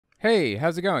Hey,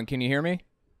 how's it going? Can you hear me?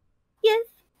 Yes,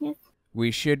 yes.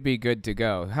 We should be good to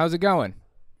go. How's it going?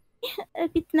 A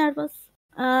bit nervous.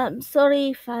 Sorry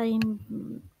if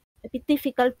I'm a bit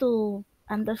difficult to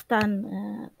understand.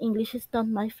 English is not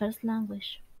my first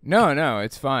language. No,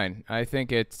 it's fine. I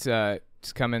think it's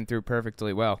coming through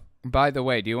perfectly well. By the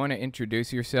way, do you want to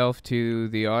introduce yourself to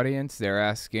the audience? They're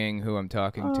asking who I'm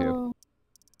talking to.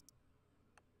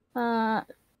 Oh, uh,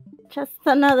 just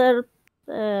another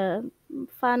uh,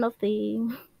 fan of the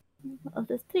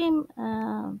stream.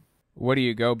 What do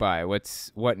you go by?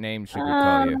 What name should we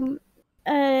call you?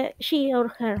 Um, she or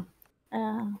her.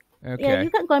 Uh, yeah, you Okay.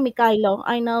 can call me Kylo.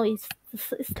 I know it's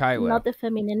Kylo. not a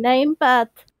feminine name, but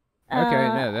Okay,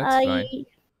 no, that's I fine.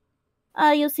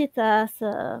 I use it as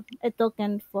a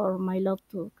token for my love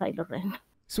to Kylo Ren.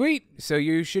 Sweet. So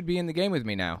you should be in the game with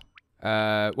me now.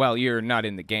 Well, you're not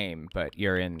in the game, but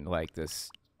you're in like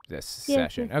this Yes,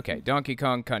 session. yes. Okay, Donkey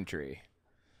Kong Country.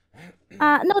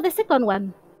 No, the second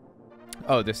one.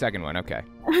 Oh, the second one. Okay.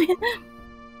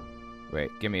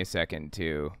 Wait, give me a second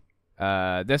to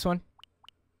this one?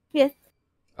 Yes,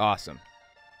 Awesome.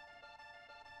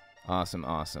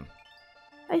 Awesome.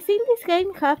 I think this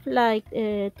game have like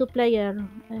a two-player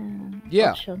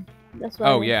Yeah. option. That's why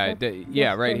Oh I yeah, thought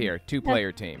yeah, just right one. here.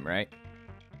 Two-player team, right?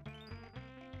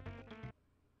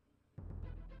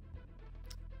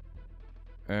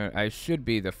 I should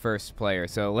be the first player,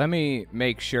 so let me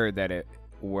make sure that it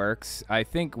works. I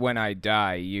think when I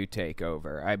die, you take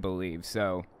over. I believe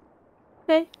so.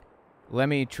 Okay. Let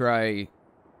me try.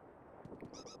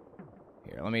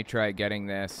 Here, let me try getting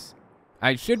this.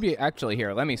 I should be actually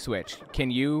here. Let me switch.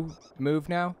 Can you move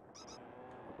now?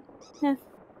 Yes.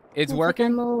 It's Yes, I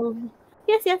can working? move.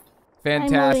 Yes, yes. I'm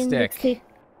moving the stick. Fantastic.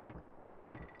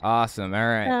 Awesome. All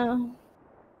right.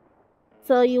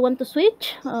 So you want to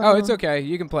switch? Oh, it's okay.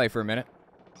 You can play for a minute.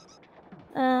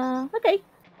 Okay.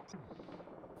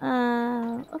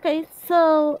 Okay.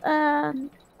 So,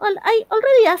 well, I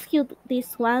already asked you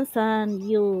this once, and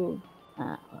you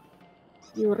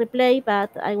replay,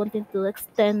 but I wanted to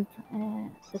extend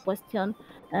the question.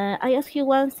 I asked you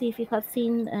once if you have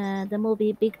seen the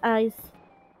movie Big Eyes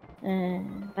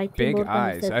by Tim Big Burton. You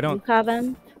eyes. said I don't. you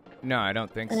haven't. No, I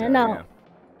don't think so. No, Yeah.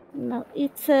 no,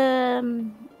 it's a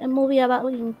movie about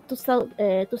in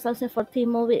 2014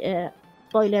 movie.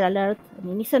 Spoiler alert! I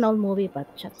mean, it's an old movie,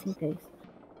 but just in case.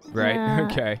 Right. Uh,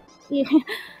 Okay.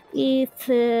 it's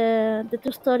the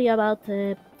true story about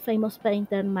famous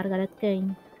painter Margaret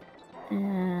Kane,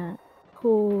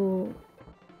 who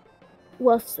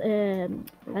was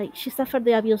like she suffered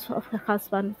the abuse of her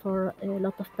husband for a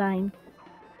lot of time.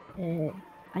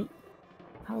 I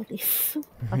how this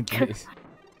Jeez.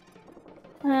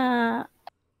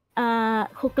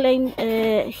 who claimed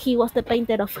he was the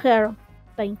painter of her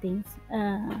paintings.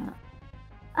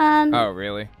 And Oh,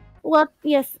 really? what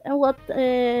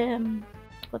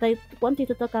I wanted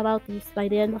to talk about is by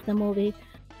the end of the movie,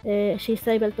 she's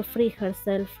able to free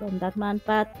herself from that man,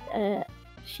 but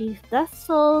she does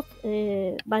so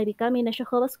by becoming a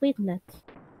Jehovah's Witness.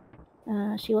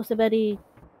 She was a very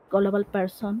gullible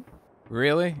person.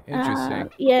 Really? Interesting.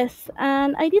 Yes,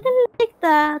 and I didn't like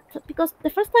that because the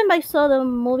first time I saw the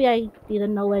movie, I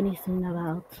didn't know anything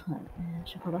about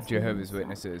Jehovah's Jehovah's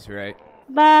Witness. Witnesses, right?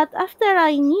 But after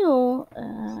I knew,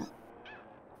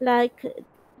 like,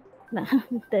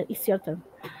 it's your turn.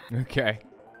 Okay.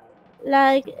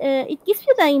 Like, it gives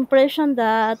you the impression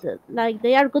that, like,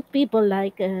 they are good people.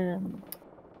 Like,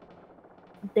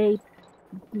 they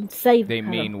saved They her.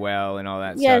 mean well and all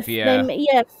that Yes, stuff. Yeah.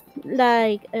 yes.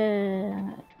 Like,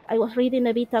 I was reading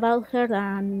a bit about her,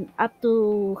 and up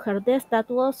to her death, that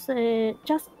was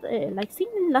just like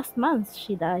seen last month.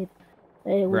 She died.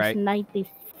 Was Right.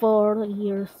 94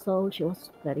 years old. She was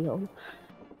very old.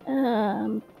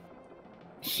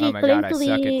 She Oh my god, claimed I to suck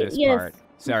at be this yes. part.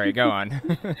 Sorry, go on.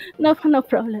 No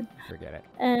problem. Forget it.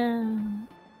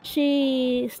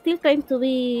 She still claimed to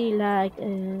be like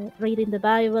reading the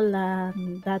Bible,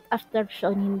 and that after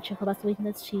joining Jehovah's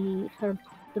Witness, her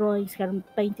drawings, her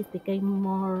paintings became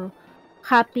more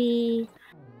happy,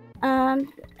 and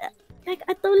like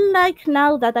I don't like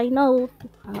now that I know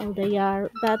how they are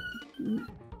that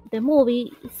the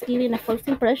movie is giving a false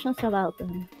impressions about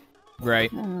them.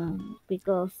 Right.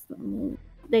 Because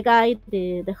the guy,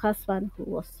 the husband, who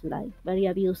was like very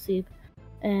abusive,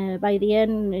 by the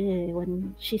end,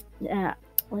 when she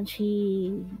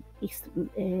is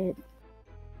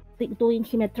doing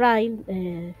him a trial,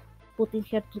 putting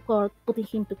him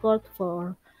to court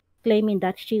for claiming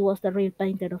that she was the real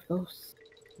painter of those.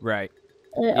 Right.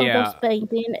 Of those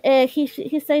paintings,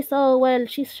 he says, "Oh well,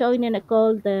 she's showing in a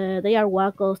cold. They are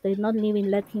wackos. They're not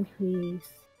even letting his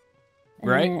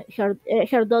Right?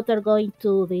 Her daughter going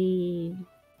to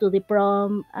the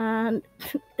prom, and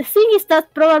the thing is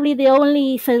that probably the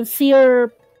only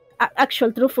sincere,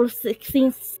 actual truthful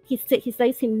things he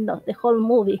says in the whole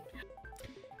movie.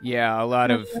 Yeah, a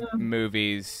lot of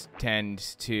movies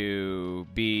tend to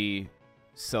be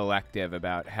selective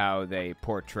about how they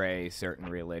portray certain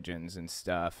religions and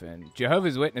stuff, and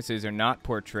Jehovah's Witnesses are not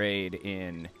portrayed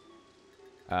in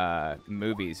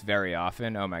movies very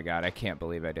often. Oh my god, I can't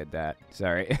believe I did that.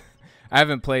 Sorry. I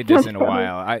haven't played this in a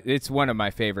while. It's one of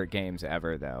my favorite games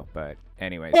ever, though. But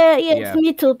anyways. Yes,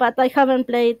 me too, but I haven't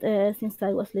played since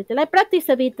I was little. I practiced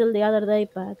a bit the other day,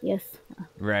 but yes.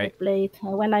 Right. I played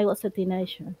when I was a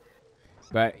teenager.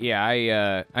 But yeah,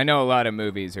 I know a lot of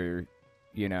movies are,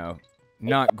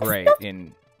 not great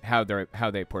in how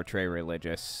they portray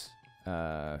religious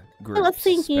groups. I was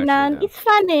thinking, and it's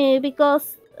funny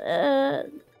because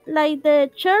like the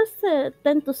church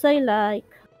tend to say like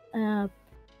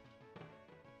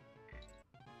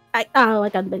I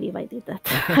can't believe I did that.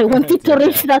 I wanted to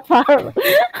reach that far.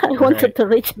 I wanted to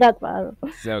reach that far.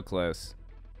 So close.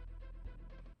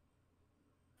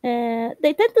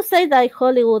 They tend to say that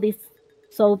Hollywood is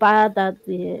so bad that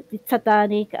it's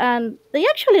satanic, and they're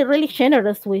actually really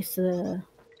generous with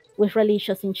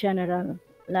religious in general.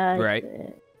 Like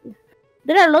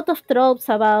there are a lot of tropes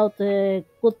about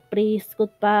good priests,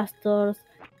 good pastors,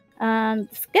 and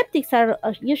skeptics are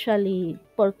usually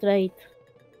portrayed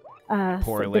as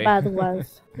poorly. The bad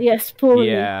ones. Yes, poorly.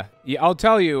 Yeah, I'll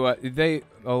tell you, a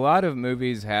lot of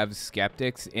movies have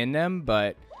skeptics in them,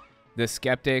 but the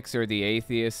skeptics or the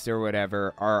atheists or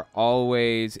whatever are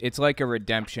always, it's like a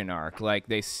redemption arc. Like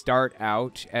they start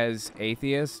out as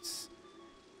atheists,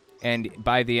 and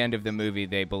by the end of the movie,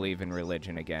 they believe in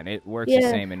religion again. It works the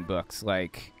same in books.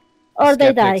 Like, or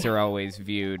skeptics they die. Are always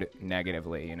viewed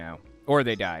negatively, or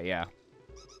they die. Yeah.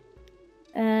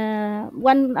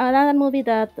 Another movie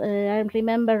that I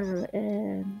remember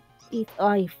I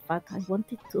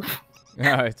wanted to.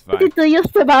 Oh, it's fine. I wanted to use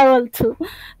the barrel to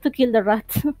kill the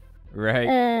rat.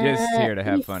 Right. Just here to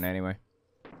have fun anyway.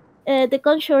 The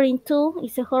Conjuring 2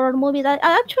 is a horror movie that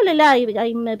I actually like.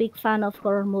 I'm a big fan of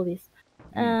horror movies.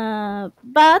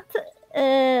 But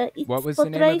it what was the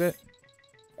name of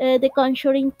it? The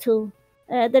Conjuring 2.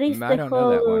 There is I don't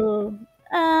know that one.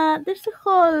 There's a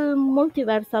whole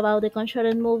multiverse about the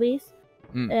Conjuring movies.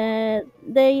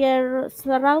 They are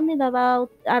surrounded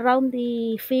around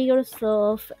the figures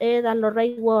of Ed and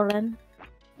Lorraine Warren,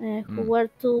 who were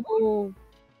two.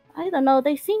 I don't know.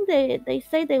 They say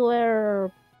they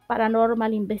were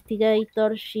paranormal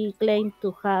investigators. She claimed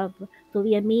to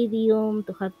be a medium,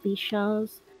 to have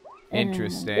visions.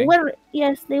 Interesting.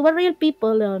 They were real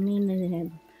people. I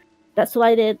mean. That's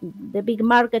why the big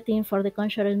marketing for the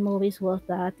Conjuring movies was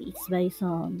that it's based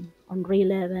on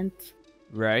real events.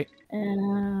 Right.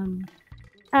 And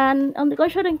on the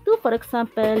Conjuring 2, for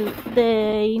example,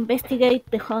 they investigate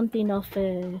the haunting of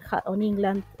a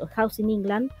house in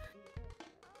England.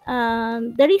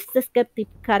 And there is a skeptic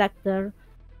character,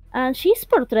 and she's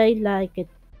portrayed like a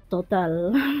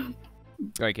total...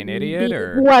 like an idiot,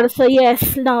 or? Well, so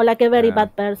yes, no, like a very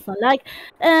bad person. Like,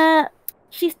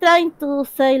 she's trying to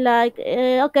say like,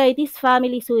 okay, the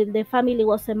family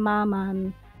was a mom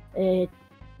and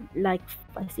like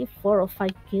I think 4 or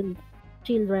 5 killed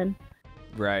children.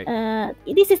 Right.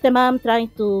 This is the mom trying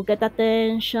to get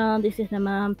attention. This is the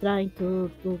mom trying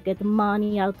to get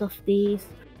money out of this.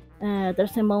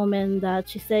 There's a moment that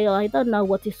she say, "Oh, I don't know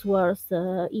what is worse,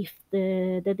 if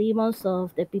the demons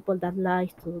of the people that lie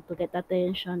to get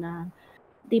attention and."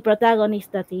 The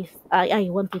protagonist that is I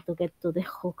wanted to get to the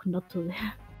hook, not to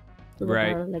the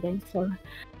girl again. So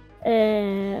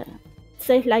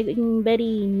says like in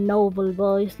very noble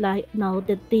voice, like, no,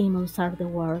 the demons are the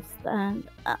worst, and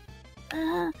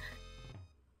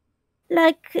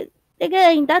like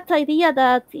again that idea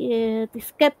that the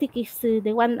skeptic is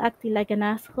the one acting like an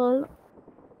asshole.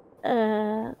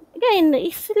 Again,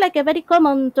 it's like a very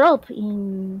common trope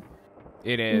in.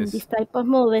 It is. In this type of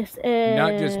movies.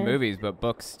 Not just movies, but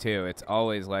books too. It's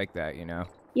always like that,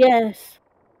 Yes.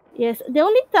 The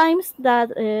only times that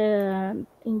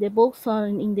in the books or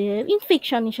in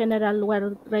fiction in general,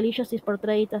 where religious is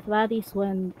portrayed as bad is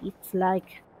when it's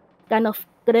like kind of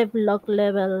Gravlock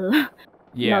level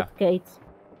nutcase.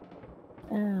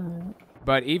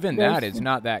 But even that is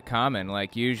not that common.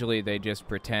 Like usually they just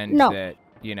pretend that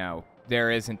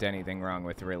there isn't anything wrong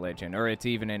with religion, or it's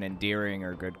even an endearing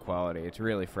or good quality. It's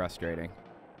really frustrating.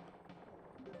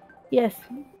 Yes,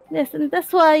 and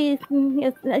that's why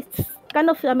it's kind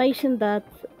of amazing that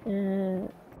then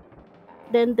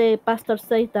the pastor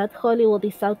says that Hollywood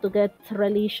is out to get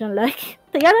religion. Like,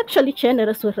 they are actually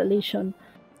generous with religion.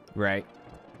 Right.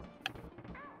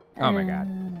 Oh my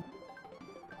God.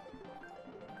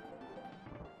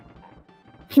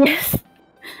 Yes,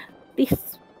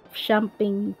 these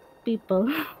jumping people,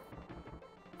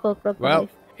 crocodiles. Well,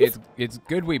 it's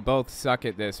good we both suck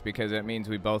at this because it means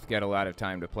we both get a lot of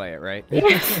time to play it, right?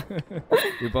 Yes.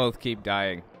 We both keep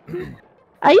dying.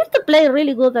 I used to play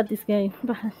really good at this game,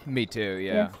 but Me too,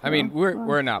 yeah. yes, I mean, well.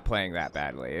 we're not playing that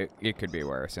badly. It could be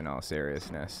worse in all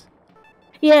seriousness.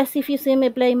 Yes, if you see me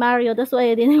play Mario, that's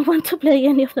why I didn't want to play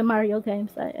any of the Mario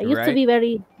games. I used to Right? be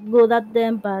very good at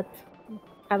them, but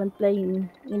haven't played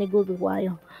in a good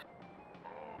while.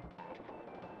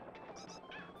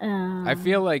 I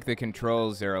feel like the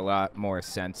controls are a lot more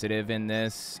sensitive in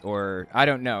this, or I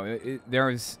don't know.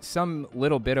 There's some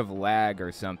little bit of lag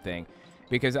or something,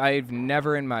 because I've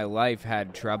never in my life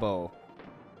had trouble,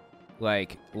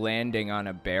 like, landing on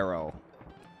a barrel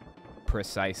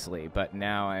precisely, but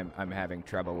now I'm having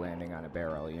trouble landing on a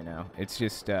barrel, you know? It's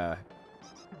just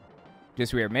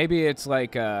weird. Maybe it's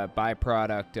like a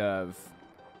byproduct of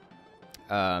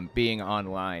being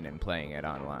online and playing it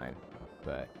online,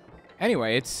 but...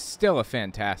 Anyway, it's still a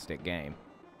fantastic game.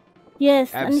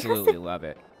 Yes, Absolutely love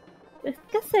it. It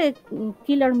has a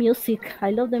killer music. I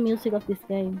love the music of this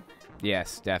game.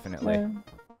 Yes, definitely.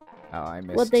 I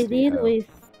missed what they did with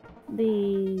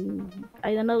the,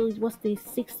 I don't know, it was the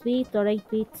 6-bit or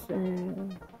 8-bit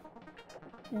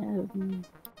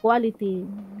quality.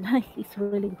 It's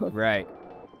really good. Right.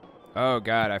 Oh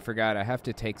God, I forgot. I have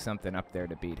to take something up there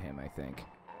to beat him, I think.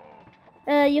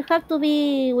 You have to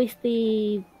be with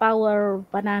the power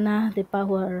banana, the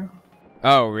power.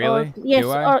 Oh, really? Or, yes,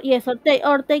 Do I?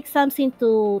 or take something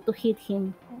to hit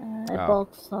him, a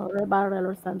box or a barrel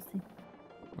or something.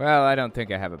 Well, I don't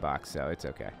think I have a box, so it's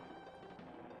okay.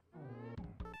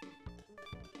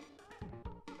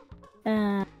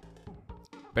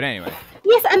 But anyway.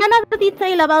 Yes, and another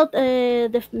detail about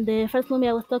the first movie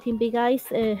I was talking, Big Eyes.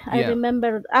 I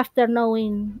remember after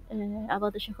knowing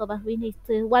about the Jehovah's Witness,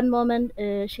 one moment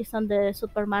she's on the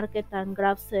supermarket and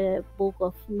grabs a book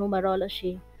of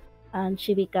numerology, and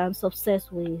she becomes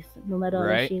obsessed with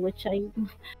numerology, which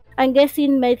I'm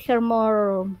guessing made her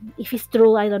more. If it's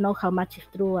true, I don't know how much is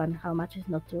true and how much is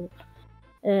not true.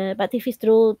 But if it's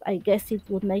true, I guess it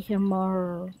would make her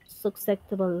more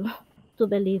susceptible to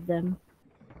believe them.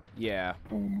 Yeah.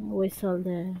 With all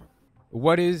the...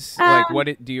 What is,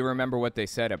 do you remember what they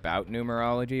said about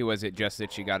numerology? Was it just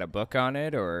that she got a book on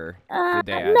it, or did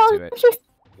they add to it?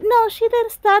 She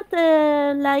didn't start,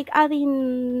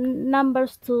 adding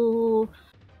numbers to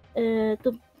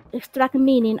extract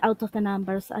meaning out of the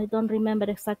numbers. I don't remember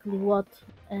exactly what...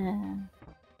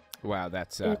 wow,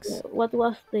 that sucks. What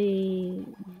was the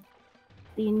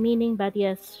meaning, but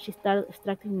yes, she started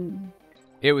extracting...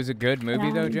 It was a good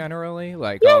movie, though, generally?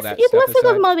 Like, yes, all that it stuff was a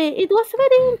good movie. It was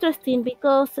very interesting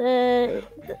because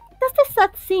that's the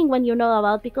sad thing when you know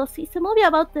about, because it's a movie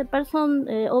about the person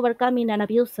overcoming an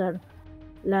abuser.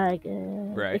 Like,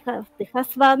 the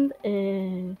husband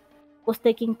was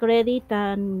taking credit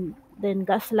and then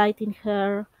gaslighting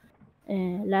her.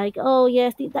 Like, oh,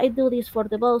 yes, I do this for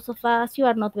the both of us. You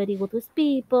are not very good with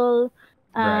people.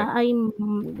 I'm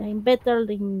better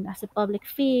than as a public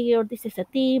figure. This is a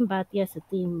team, but yes, a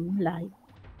team, like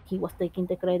he was taking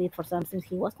the credit for something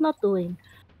he was not doing.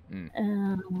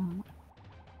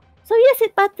 So yes,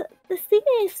 but the thing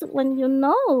is, when you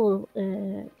know,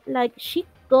 like she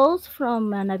goes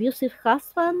from an abusive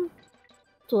husband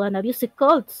to an abusive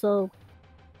cult, so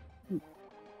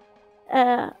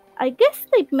I guess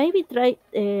they maybe treat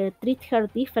her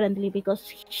differently because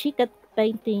she kept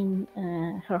painting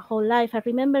her whole life. I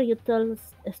remember you told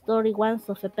a story once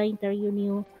of a painter you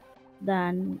knew.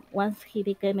 Then once he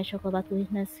became a Jehovah's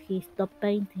Witness, he stopped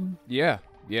painting. Yeah.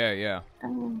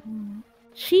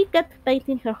 She kept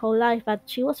painting her whole life, but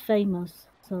she was famous,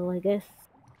 so I guess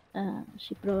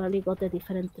she probably got a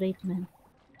different treatment.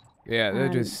 Yeah,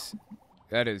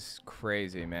 that is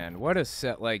crazy, man. What a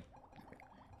set, like,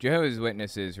 Jehovah's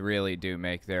Witnesses really do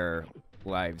make their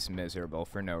lives miserable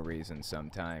for no reason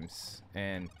sometimes,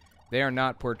 and they are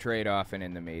not portrayed often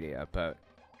in the media, but,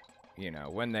 you know,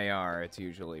 when they are, it's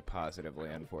usually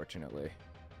positively, unfortunately.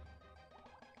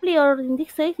 Or in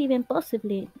this case, even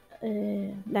possibly,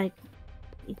 like,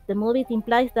 the movie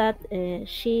implies that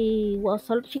she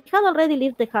had already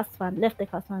left the husband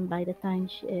by the time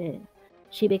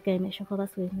she became a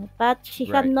Jehovah's Witness, but she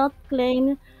had not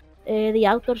claimed the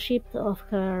authorship of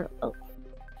her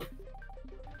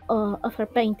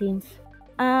paintings.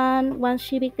 And once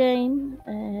she became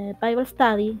Bible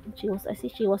study, I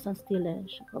think she wasn't still a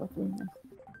Jehovah's Witness.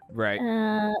 Right.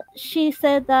 She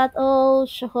said that, oh,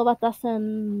 Jehovah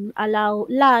doesn't allow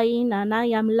lying, and I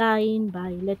am lying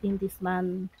by letting this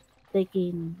man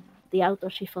taking the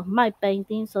authorship of my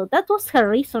painting. So that was her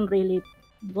reason, really.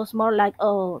 It was more like,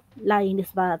 oh, lying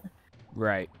is bad.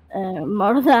 Right.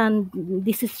 More than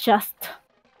this is just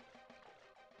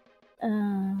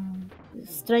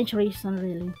strange reason,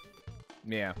 really.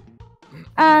 Yeah.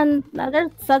 And another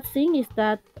sad thing is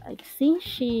that I think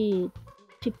she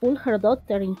pulled her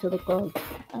daughter into the cult.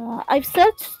 I've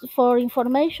searched for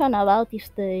information about if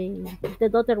the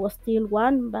daughter was still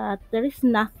one, but there is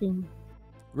nothing.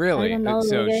 I Really? don't know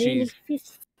So again if she's.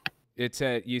 it's It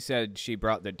said you said she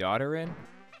brought the daughter in.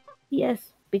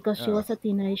 yes, because she Oh, was a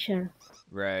teenager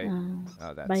right.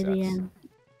 Oh, that by the sucks. end.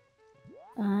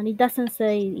 And it doesn't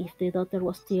say if the daughter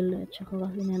was still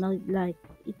Jehovah's Witness. Like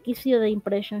it gives you the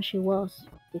impression she was,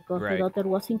 because the Right. daughter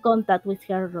was in contact with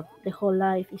her the whole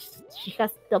life. If she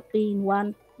has stopped being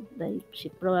one, she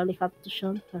probably have to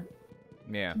show her.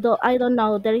 Yeah. Though I don't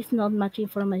know, there is not much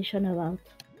information about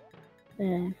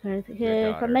her. The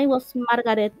Her daughter. name was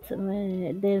Margaret.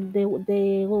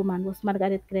 The woman was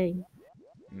Margaret Gray.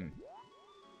 Mm.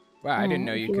 Wow, I didn't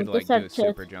know If you you could want to like do a search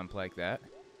it, super jump like that.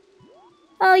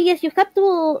 oh yes, you have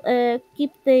to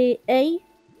keep the A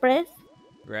press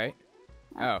Right.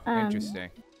 Oh, and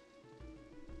interesting.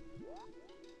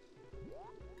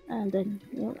 then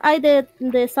I did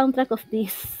the soundtrack of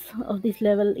this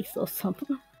level is awesome.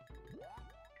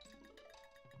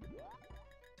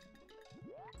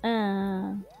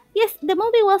 Yes, the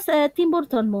movie was a Tim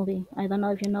Burton movie. I don't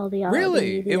know if you know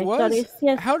Really? the It director was? is.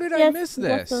 Yes, How did I yes, miss it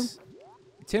was this?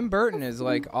 Tim Burton is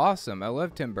like awesome. I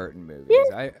love Tim Burton movies.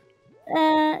 yes. I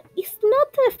It's not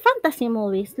a fantasy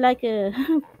movie. It's like a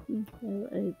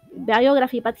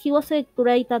biography, but he was a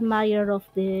great admirer of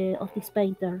this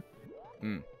painter.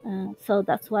 mm, So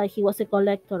that's why he was a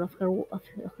collector of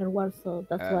her work. So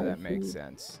that's why that makes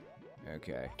sense.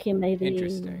 Okay. he made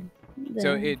Interesting.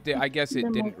 So I guess the it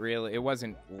movie. didn't really. It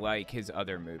wasn't like his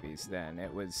other movies. Then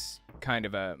it was kind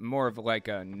of a more of like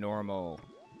a normal.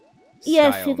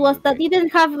 Yes, Style it was that movie.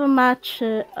 didn't have much.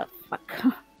 Fuck.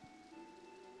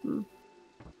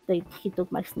 He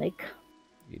took my snake.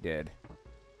 You did.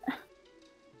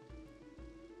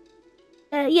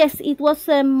 Yes, it was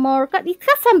more. It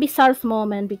has some bizarre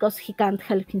moment because he can't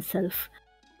help himself,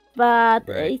 but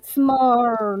Right. it's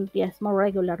more, yes, more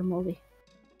regular movie,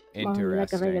 more like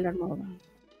a Interesting. regular movie.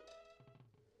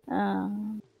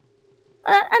 And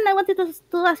I wanted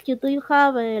to ask you, do you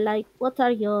have like what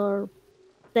are your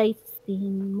tastes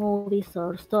in movies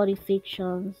or story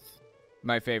fictions?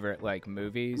 My favorite like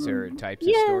movies or types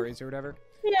of Yes, stories or whatever.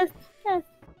 yes, yes.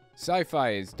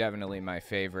 Sci-fi is definitely my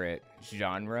favorite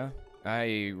genre.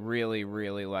 I really,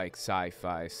 really like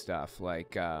sci-fi stuff.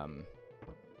 Like,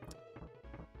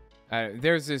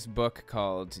 there's this book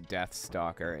called Death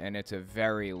Stalker, and it's a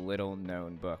very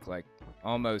little-known book. Like,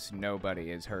 almost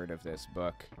nobody has heard of this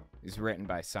book. It's written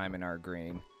by Simon R.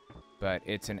 Green, but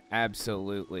it's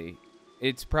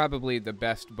it's probably the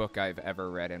best book I've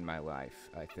ever read in my life,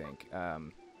 I think.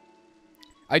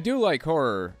 I do like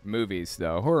horror movies,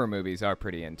 though. Horror movies are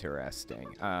pretty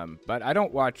interesting. But I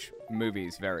don't watch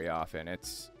movies very often.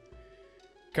 It's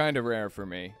kind of rare for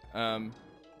me.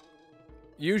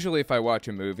 Usually if I watch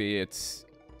a movie, it's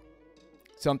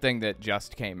something that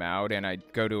just came out, and I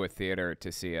go to a theater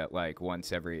to see it like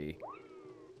once every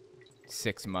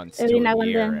 6 months Every to now a and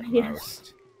year then, at yes.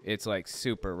 most. It's like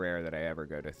super rare that I ever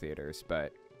go to theaters,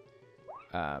 but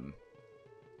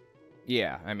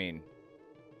yeah, I mean,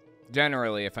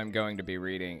 generally, if I'm going to be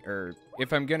reading, or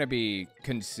if I'm going to be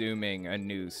consuming a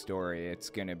news story, it's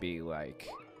going to be like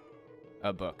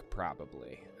a book,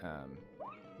 probably.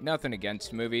 Nothing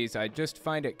against movies. I just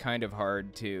find it kind of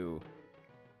hard to,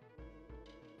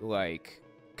 like,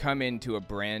 come into a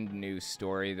brand new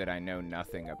story that I know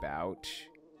nothing about.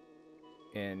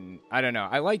 And I don't know.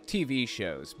 I like TV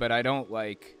shows, but I don't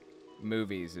like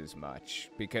movies as much,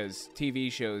 because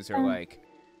TV shows are like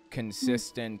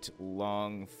consistent,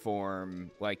 long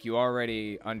form, like you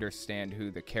already understand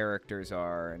who the characters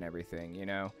are and everything, you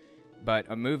know? But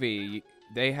a movie,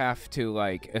 they have to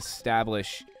like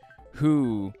establish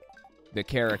who the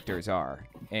characters are,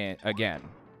 and again,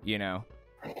 you know?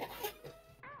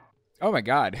 Oh my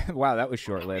god. Wow, that was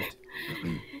short-lived.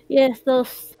 Yes,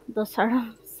 those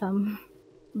are some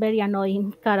very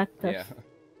annoying characters.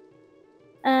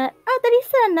 Yeah. There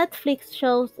is a Netflix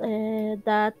show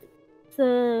that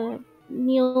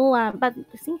new, but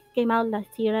I think it came out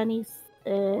last year, and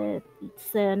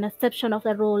it's an exception of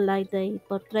the rule. Like they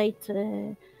portrayed,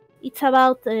 it's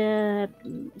about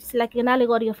it's like an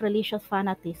allegory of religious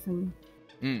fanatism.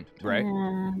 Right.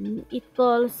 It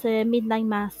calls Midnight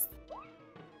Mass.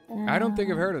 I don't think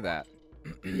I've heard of that.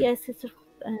 Yes, it's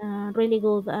really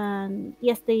good. And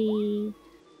yes, the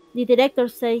director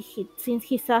says since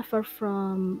he suffered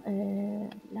from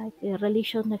like a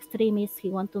religion extremist, he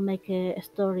want to make a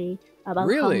story about how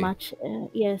Really? much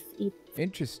yes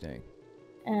Interesting.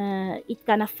 it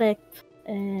can affect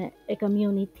a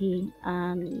community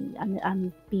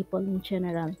and people in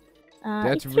general.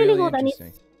 That's It's really really good,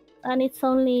 interesting. and it's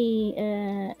only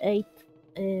eight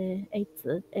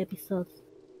episodes,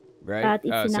 Right? but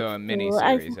it's So enough a to. mini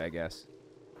series, I guess.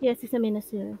 Yes, it's a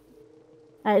miniseries.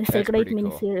 It's a That's great pretty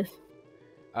cool. miniseries.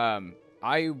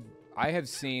 I have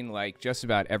seen like just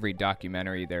about every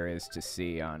documentary there is to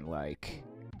see on like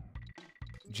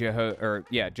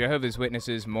Jehovah's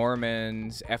Witnesses,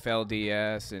 Mormons,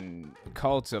 FLDS, and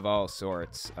cults of all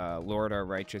sorts. Lord Our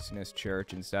Righteousness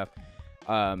Church and stuff.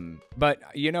 But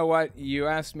you know what? You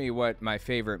asked me what my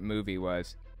favorite movie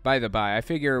was. By the by, I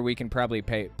figure we can probably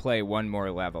play one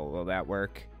more level. Will that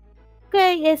work?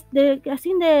 Okay, yes, I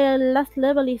think the last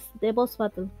level is the boss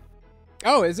battle.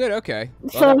 Oh, is it? Okay. Well,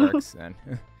 So- that works then.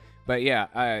 But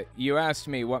yeah, you asked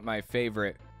me what my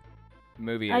favorite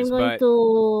movie I'm is, going but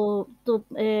to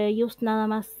use nada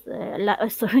más.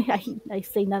 Sorry, I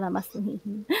say nada más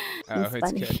in it's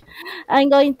Spanish. good. I'm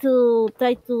going to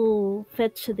try to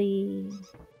fetch the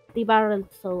barrel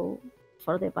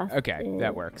for the boss. Okay,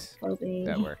 that works. For the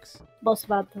That works. boss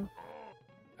battle.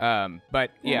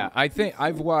 But yeah, I think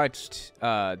I've watched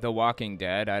The Walking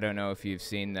Dead. I don't know if you've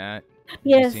seen that.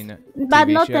 Yes, seen that but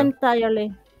TV not show?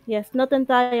 entirely. Yes, not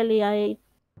entirely. I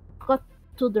got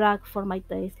too drag for my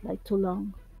taste, like too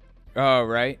long. Oh,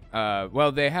 right.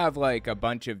 Well, they have like a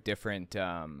bunch of different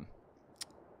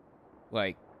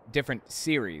different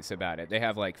series about it. They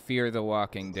have like Fear the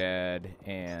Walking Dead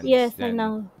and Yes, I then-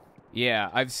 know. Yeah,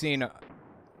 I've seen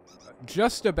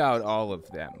just about all of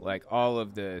them. Like all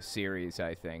of the series,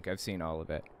 I think. I've seen all of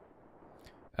it.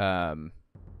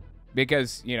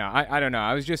 Because, you know, I don't know.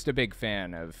 I was just a big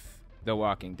fan of the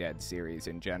Walking Dead series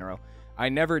in general. I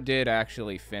never did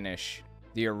actually finish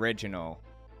the original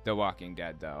The Walking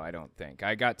Dead, though, I don't think.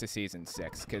 I got to season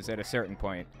 6, because at a certain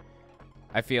point,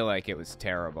 I feel like it was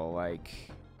terrible. Like,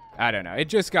 I don't know. It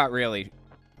just got really,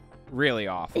 really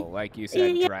awful. Like you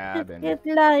said, Yeah, drab. And it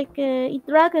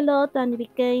dragged a lot and it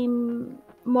became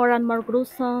more and more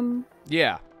gruesome.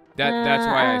 yeah, that's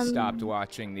why I and- stopped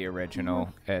watching the original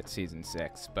at season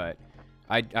 6. But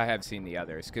I have seen the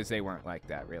others, because they weren't like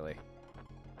that, really.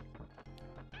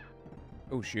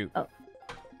 Oh, shoot. Oh.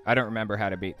 I don't remember how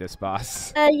to beat this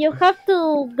boss. You have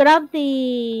to grab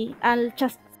and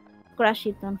just crash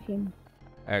it on him.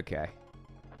 Okay.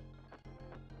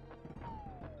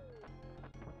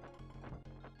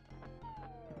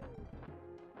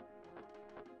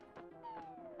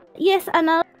 Yes, and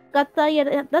I got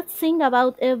tired. That thing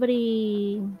about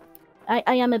every.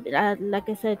 I am like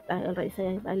I said, I already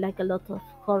said I like a lot of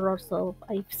horror, so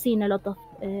I've seen a lot of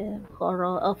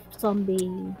horror of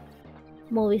zombie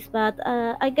movies, but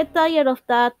I get tired of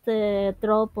that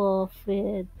trope of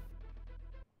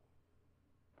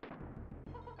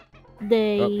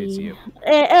it's you.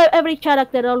 every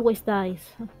character always dies.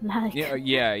 Like, Yeah.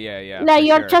 like for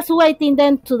you're sure. just waiting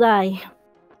them to die.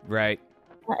 Right.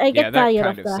 I Yeah, get that tired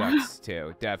kind of of that. sucks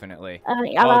too, definitely.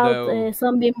 About Although-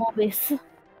 zombie movies.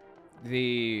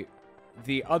 The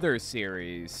other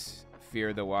series,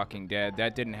 Fear the Walking Dead,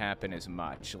 that didn't happen as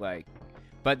much. Like,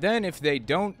 but then if they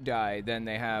don't die, then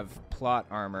they have plot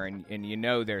armor, and you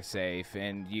know they're safe,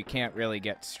 and you can't really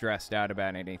get stressed out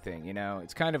about anything. You know,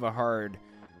 it's kind of a hard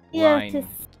Yeah, line it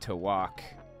is. to walk.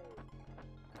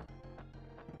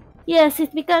 Yes,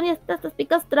 it's because that's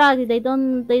because drag. They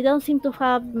don't seem to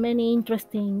have many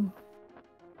interesting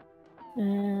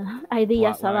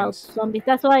ideas Plot about lines. zombies.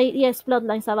 That's why plot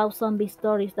lines about zombie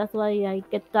stories. That's why I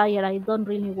get tired. I don't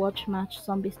really watch much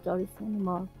zombie stories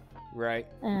anymore. Right.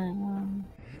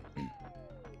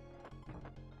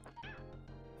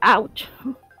 Ouch.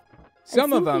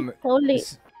 Some I of think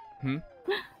them.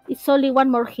 It's only one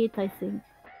more hit, I think.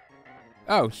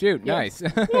 Oh shoot! Yes.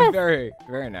 Nice. Yes. Very,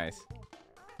 very nice.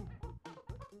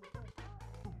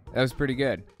 That was pretty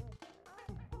good.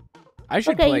 I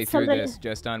should Okay, play it's through already- this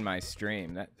just on my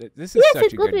stream. This is Yes, such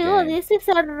it a could good be game.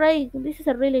 good. This is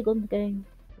a really good game,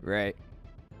 Right.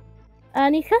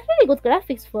 and it has really good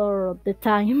graphics for the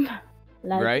time,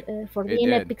 like Right, for it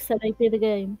being a did. pixelated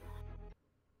game.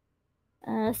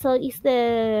 So is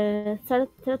the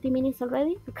 30 minutes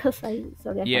already? Because I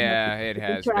Yeah, cannot it keep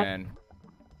has track. been.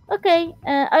 Okay,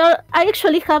 I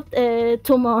actually have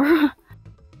 2 more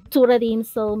to redeem,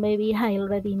 so maybe I'll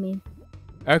redeem it.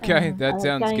 Okay, that I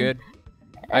sounds can- good.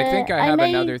 I think I I have may.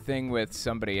 another thing with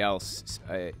somebody else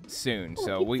soon,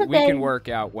 so It's we okay. can work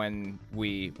out when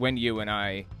you and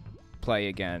I play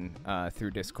again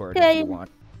through Discord if Okay. you want.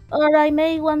 Or I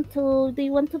may want to. They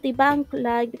want to debunk,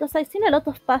 like, because I've seen a lot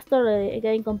of pastors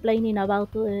again complaining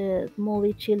about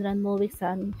children movies,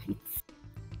 and it's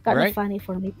kind of Right? funny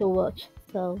for me to watch.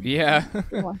 So Yeah.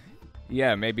 if you want.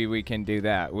 Yeah, maybe we can do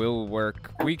that. We'll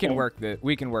work. We can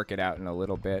Okay. work it out in a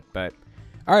little bit. But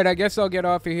all right, I guess I'll get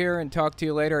off of here and talk to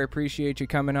you later. I appreciate you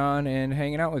coming on and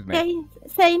hanging out with me. Okay.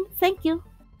 Same. Thank you.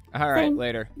 All right, Same.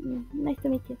 later. Nice to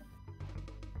meet you.